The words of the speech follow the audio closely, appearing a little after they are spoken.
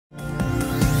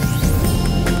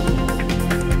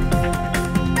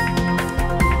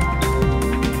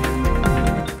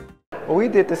Well, we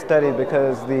did this study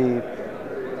because the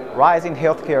rising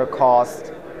healthcare costs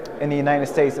in the United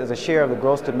States as a share of the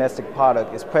gross domestic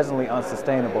product is presently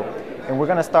unsustainable. And we're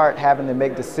going to start having to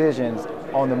make decisions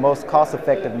on the most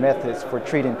cost-effective methods for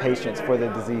treating patients for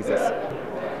their diseases.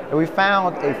 And we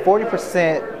found a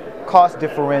 40% cost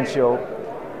differential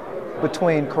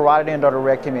between carotid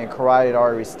endarterectomy and carotid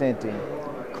artery stenting.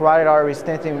 Carotid artery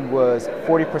stenting was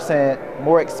 40%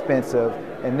 more expensive,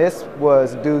 and this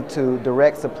was due to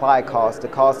direct supply costs, the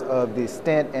cost of the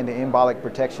stent and the embolic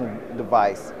protection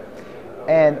device.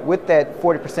 And with that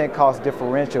 40% cost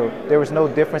differential, there was no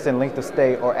difference in length of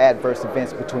stay or adverse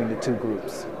events between the two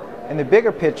groups. In the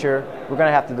bigger picture, we're going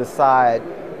to have to decide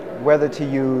whether to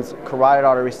use carotid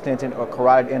artery stenting or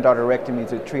carotid endarterectomy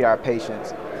to treat our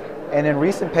patients. And in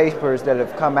recent papers that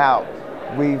have come out,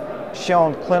 we've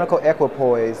shown clinical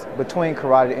equipoise between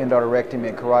carotid endarterectomy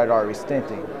and carotid artery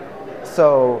stenting.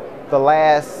 So the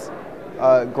last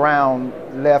ground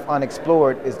left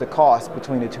unexplored is the cost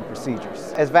between the two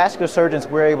procedures. As vascular surgeons,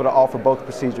 we're able to offer both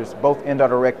procedures, both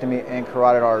endarterectomy and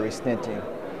carotid artery stenting.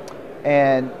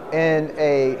 And in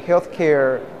a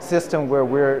healthcare system where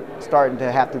we're starting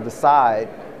to have to decide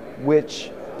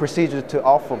which procedure to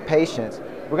offer patients,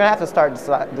 we're going to have to start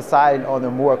deciding on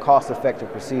the more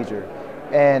cost-effective procedure.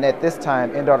 And at this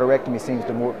time, endarterectomy seems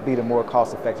to be the more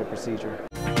cost-effective procedure.